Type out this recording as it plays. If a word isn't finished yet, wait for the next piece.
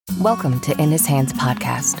Welcome to In His Hands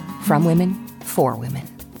podcast, from women, for women.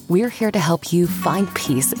 We're here to help you find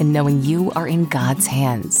peace in knowing you are in God's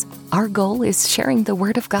hands. Our goal is sharing the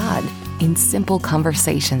Word of God in simple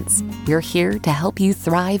conversations. We're here to help you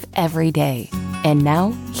thrive every day. And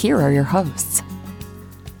now, here are your hosts.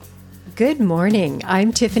 Good morning.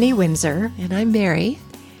 I'm Tiffany Windsor. And I'm Mary.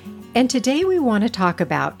 And today we want to talk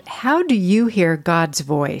about how do you hear God's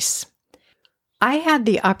voice? I had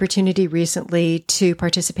the opportunity recently to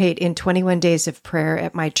participate in 21 days of prayer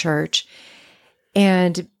at my church.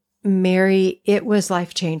 And Mary, it was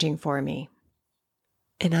life-changing for me.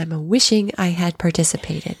 And I'm wishing I had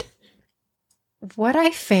participated. What I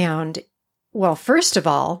found, well, first of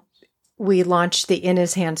all, we launched the In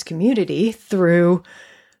His Hands community through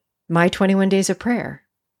my 21 days of prayer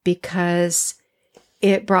because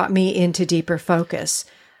it brought me into deeper focus.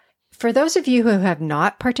 For those of you who have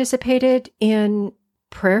not participated in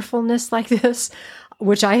prayerfulness like this,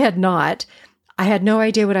 which I had not, I had no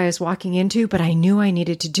idea what I was walking into, but I knew I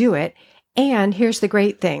needed to do it. And here's the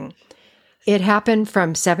great thing. It happened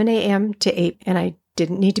from 7 a.m. to 8, and I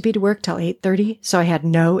didn't need to be to work till 8:30, so I had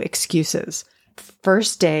no excuses.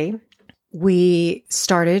 First day, we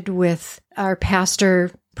started with our pastor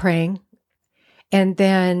praying, and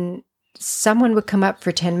then someone would come up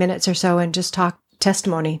for 10 minutes or so and just talk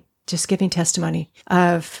testimony, just giving testimony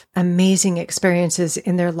of amazing experiences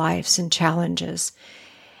in their lives and challenges.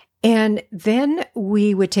 And then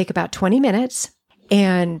we would take about 20 minutes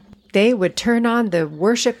and they would turn on the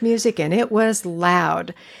worship music and it was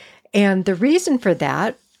loud. And the reason for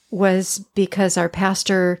that was because our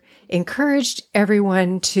pastor encouraged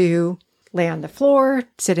everyone to lay on the floor,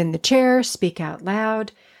 sit in the chair, speak out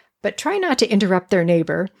loud, but try not to interrupt their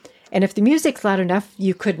neighbor. And if the music's loud enough,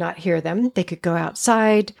 you could not hear them. They could go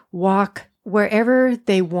outside, walk, wherever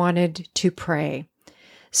they wanted to pray.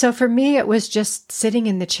 So for me, it was just sitting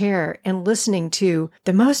in the chair and listening to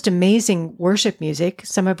the most amazing worship music,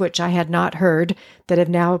 some of which I had not heard that have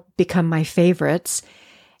now become my favorites,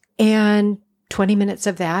 and 20 minutes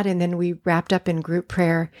of that. And then we wrapped up in group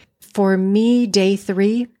prayer. For me, day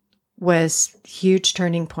 3 was a huge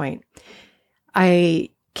turning point.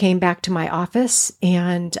 I came back to my office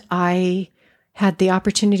and I had the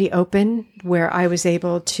opportunity open where I was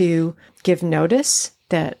able to give notice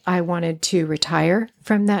that I wanted to retire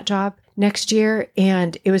from that job next year.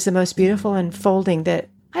 And it was the most beautiful unfolding that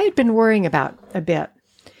I had been worrying about a bit.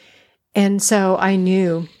 And so I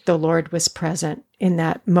knew the Lord was present in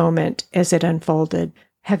that moment as it unfolded.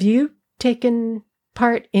 Have you taken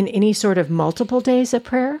part in any sort of multiple days of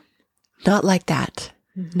prayer? Not like that.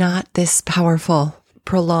 Not this powerful,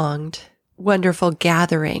 prolonged, wonderful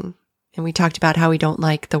gathering. And we talked about how we don't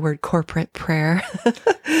like the word corporate prayer.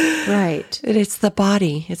 Right. It's the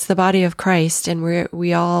body. It's the body of Christ. And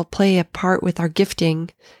we all play a part with our gifting.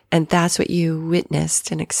 And that's what you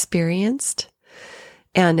witnessed and experienced.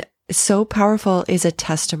 And so powerful is a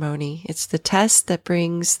testimony. It's the test that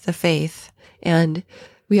brings the faith. And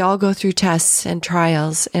we all go through tests and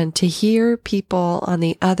trials. And to hear people on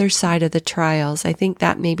the other side of the trials, I think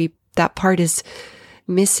that maybe that part is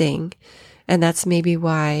missing. And that's maybe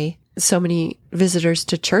why so many visitors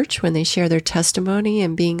to church, when they share their testimony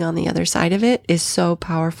and being on the other side of it, is so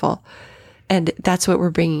powerful. And that's what we're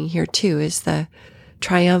bringing here too, is the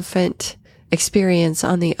triumphant experience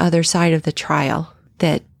on the other side of the trial,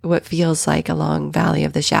 that what feels like a long valley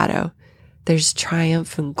of the shadow, there's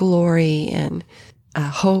triumph and glory and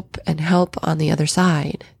hope and help on the other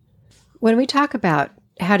side. When we talk about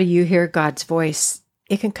how do you hear God's voice,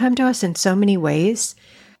 it can come to us in so many ways.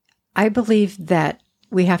 I believe that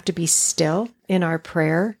we have to be still in our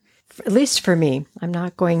prayer, at least for me. I'm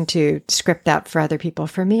not going to script that for other people.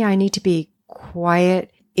 For me, I need to be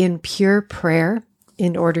quiet in pure prayer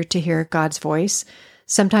in order to hear God's voice.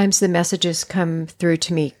 Sometimes the messages come through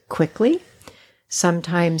to me quickly.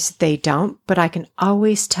 Sometimes they don't, but I can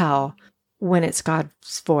always tell when it's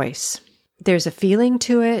God's voice. There's a feeling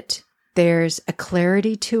to it. There's a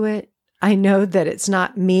clarity to it. I know that it's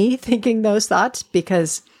not me thinking those thoughts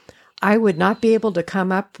because I would not be able to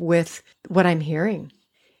come up with what I'm hearing.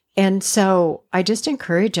 And so I just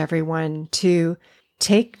encourage everyone to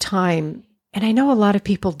take time. And I know a lot of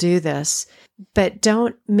people do this, but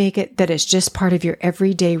don't make it that it's just part of your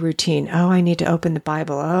everyday routine. Oh, I need to open the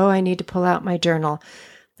Bible. Oh, I need to pull out my journal.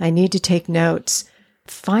 I need to take notes.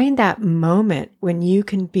 Find that moment when you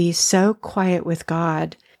can be so quiet with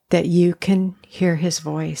God that you can hear His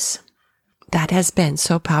voice. That has been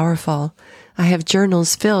so powerful. I have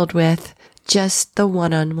journals filled with just the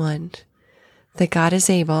one-on-one, that God is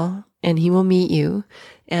able and He will meet you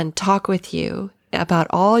and talk with you about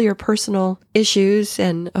all your personal issues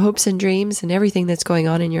and hopes and dreams and everything that's going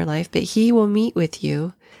on in your life, but he will meet with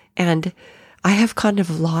you. And I have kind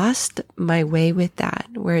of lost my way with that,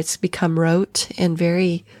 where it's become rote and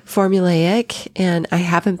very formulaic, and I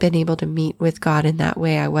haven't been able to meet with God in that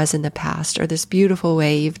way I was in the past, or this beautiful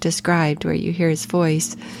way you've described where you hear his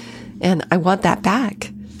voice. And I want that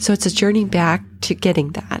back. So it's a journey back to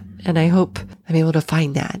getting that. And I hope I'm able to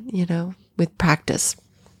find that, with practice.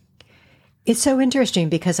 It's so interesting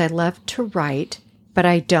because I love to write, but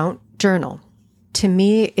I don't journal. To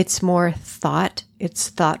me, it's more thought. It's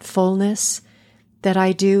thoughtfulness that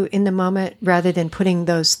I do in the moment rather than putting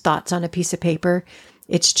those thoughts on a piece of paper.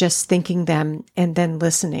 It's just thinking them and then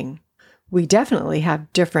listening. We definitely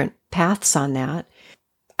have different paths on that.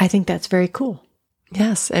 I think that's very cool.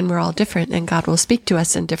 Yes, and we're all different, and God will speak to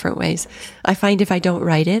us in different ways. I find if I don't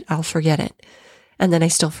write it, I'll forget it. And then I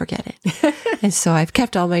still forget it. And so I've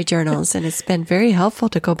kept all my journals, and it's been very helpful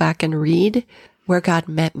to go back and read where God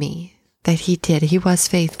met me, that he was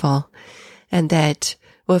faithful, and that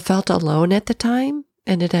what felt alone at the time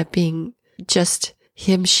ended up being just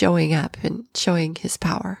him showing up and showing his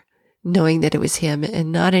power, knowing that it was him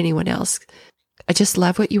and not anyone else. I just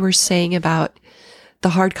love what you were saying about the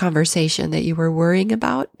hard conversation that you were worrying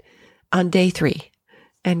about on day 3.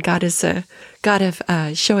 And God is a God of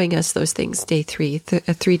showing us those things. Day 3,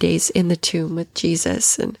 3 days in the tomb with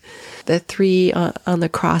Jesus, and the 3 on the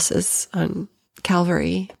crosses on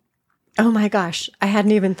Calvary. Oh my gosh, I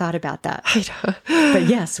hadn't even thought about that. I know. But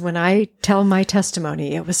yes, when I tell my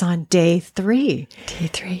testimony, it was on day 3. Day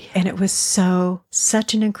 3. And it was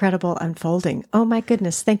such an incredible unfolding. Oh my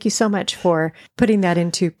goodness. Thank you so much for putting that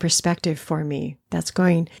into perspective for me. That's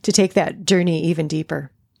going to take that journey even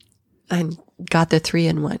deeper. And got the 3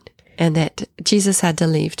 in 1. And that Jesus had to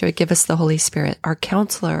leave to give us the Holy Spirit, our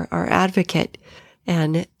counselor, our advocate.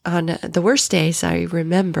 And on the worst days, I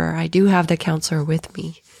remember I do have the counselor with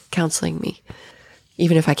me, counseling me,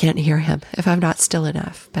 even if I can't hear him, if I'm not still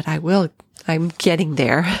enough. But I'm getting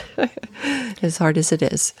there, as hard as it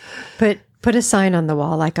is. But put a sign on the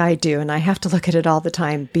wall like I do, and I have to look at it all the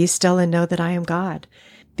time. Be still and know that I am God,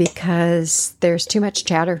 because there's too much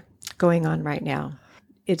chatter going on right now.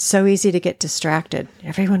 It's so easy to get distracted.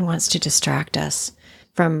 Everyone wants to distract us,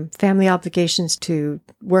 from family obligations to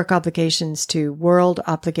work obligations to world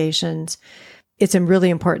obligations. It's really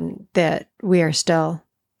important that we are still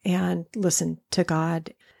and listen to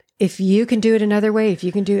God. If you can do it another way, if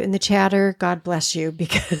you can do it in the chatter, God bless you,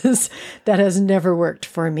 because that has never worked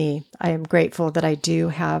for me. I am grateful that I do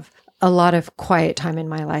have a lot of quiet time in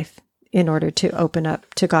my life in order to open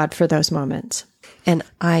up to God for those moments. And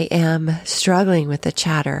I am struggling with the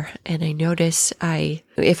chatter. And I notice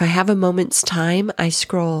if I have a moment's time, I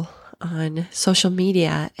scroll on social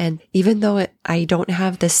media. And even though I don't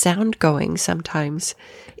have the sound going sometimes,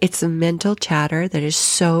 it's a mental chatter that is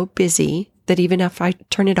so busy that even if I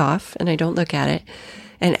turn it off and I don't look at it,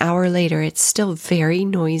 an hour later, it's still very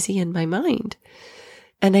noisy in my mind.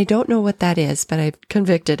 And I don't know what that is, but I'm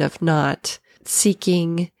convicted of not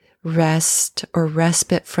seeking rest or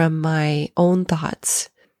respite from my own thoughts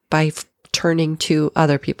by turning to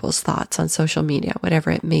other people's thoughts on social media,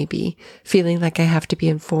 whatever it may be, feeling like I have to be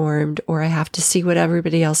informed or I have to see what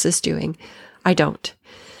everybody else is doing. I don't.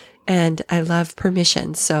 And I love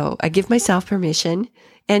permission. So I give myself permission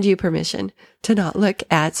and you permission to not look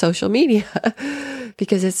at social media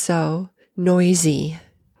because it's so noisy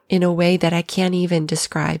in a way that I can't even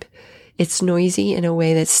describe. It's noisy in a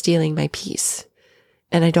way that's stealing my peace.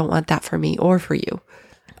 And I don't want that for me or for you.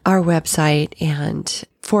 Our website and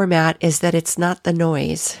format is that it's not the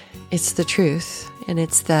noise, it's the truth, and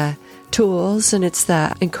it's the tools, and it's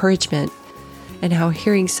the encouragement, and how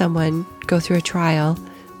hearing someone go through a trial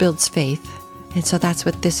builds faith. And so that's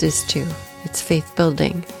what this is too. It's faith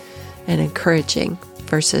building and encouraging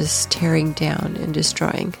versus tearing down and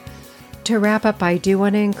destroying. To wrap up, I do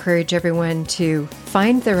want to encourage everyone to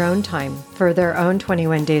find their own time for their own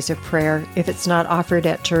 21 days of prayer if it's not offered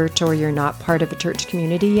at church or you're not part of a church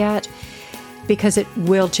community yet, because it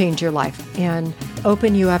will change your life and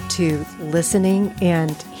open you up to listening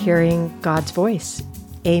and hearing God's voice.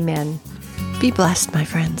 Amen. Be blessed, my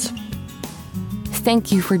friends.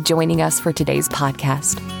 Thank you for joining us for today's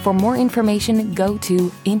podcast. For more information, go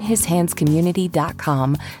to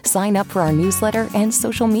inhishandscommunity.com. Sign up for our newsletter and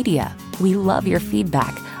social media. We love your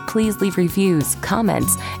feedback. Please leave reviews,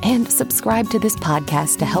 comments, and subscribe to this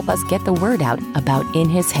podcast to help us get the word out about In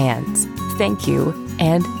His Hands. Thank you,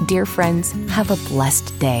 and dear friends, have a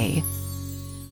blessed day.